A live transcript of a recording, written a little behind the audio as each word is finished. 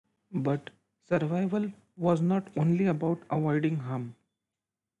But survival was not only about avoiding harm.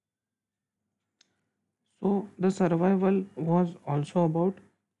 So the survival was also about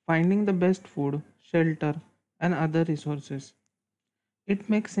finding the best food, shelter, and other resources. It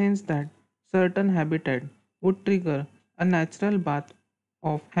makes sense that certain habitat would trigger a natural bath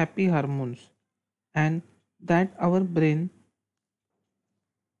of happy hormones and that our brain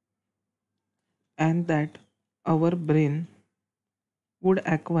that our brain would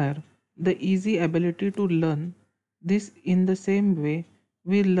acquire the easy ability to learn this in the same way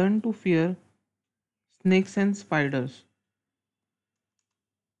we learn to fear snakes and spiders.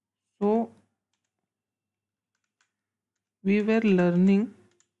 So we were learning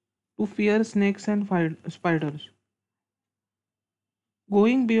to fear snakes and spiders.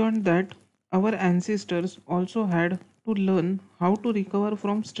 Going beyond that, our ancestors also had to learn how to recover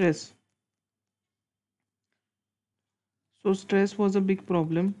from stress. So, stress was a big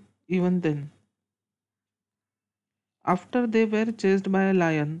problem even then. After they were chased by a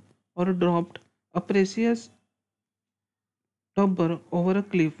lion or dropped a precious tubber over a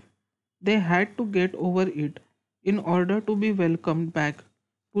cliff, they had to get over it in order to be welcomed back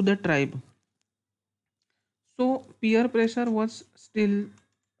to the tribe. So, peer pressure was still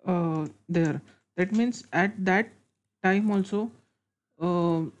there. That means at that time also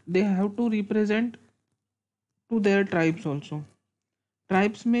they have to represent to their tribes also.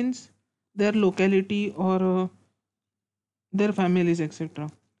 Tribes means their locality or their families, etc.,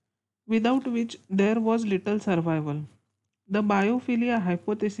 without which there was little survival. The biophilia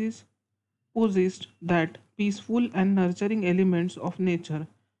hypothesis posits that peaceful and nurturing elements of nature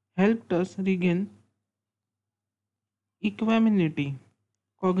helped us regain equanimity,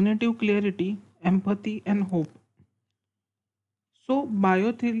 cognitive clarity, empathy, and hope. So,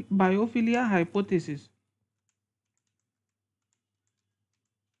 biophilia hypothesis.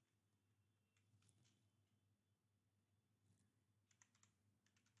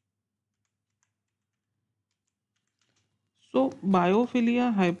 So,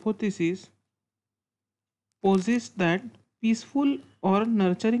 biophilia hypothesis posits that peaceful or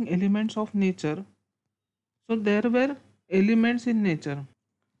nurturing elements of nature. So, there were elements in nature.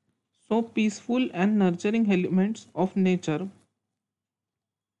 So, peaceful and nurturing elements of nature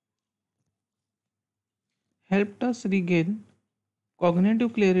helped us regain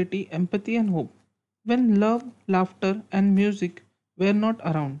cognitive clarity, empathy, and hope when love, laughter, and music were not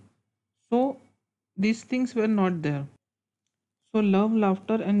around. So, these things were not there. So, love,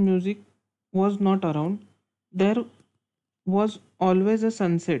 laughter, and music was not around. There was always a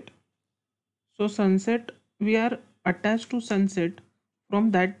sunset. So, sunset, we are attached to sunset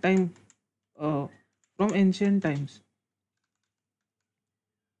from that time, uh, from ancient times.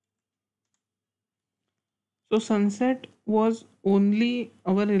 So, sunset was only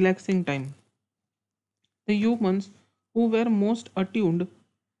our relaxing time. The humans who were most attuned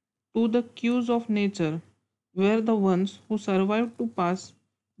to the cues of nature were the ones who survived to pass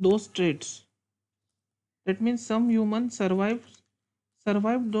those traits. That means some humans survived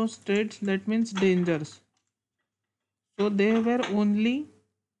those traits, that means dangers. So they were only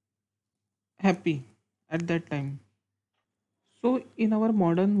happy at that time. So in our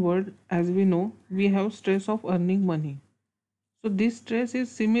modern world, as we know, we have stress of earning money. So this stress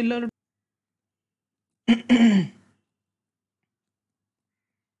is similar